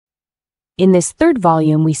In this third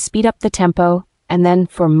volume, we speed up the tempo, and then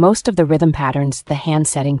for most of the rhythm patterns, the hand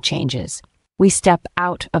setting changes. We step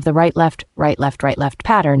out of the right-left, right-left, right-left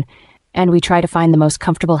pattern, and we try to find the most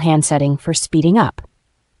comfortable hand setting for speeding up.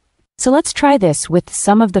 So let's try this with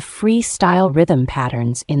some of the freestyle rhythm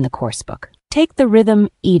patterns in the course book. Take the rhythm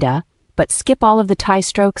Ida, but skip all of the tie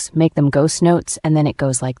strokes, make them ghost notes, and then it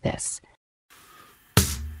goes like this.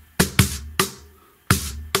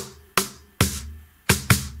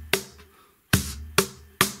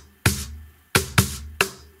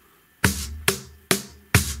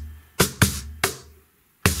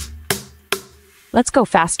 Let's go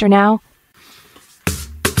faster now.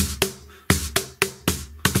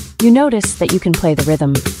 You notice that you can play the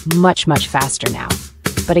rhythm much faster now.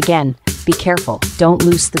 But again, be careful. Don't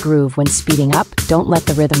lose the groove when speeding up, don't let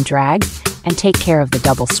the rhythm drag, and take care of the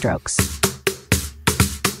double strokes.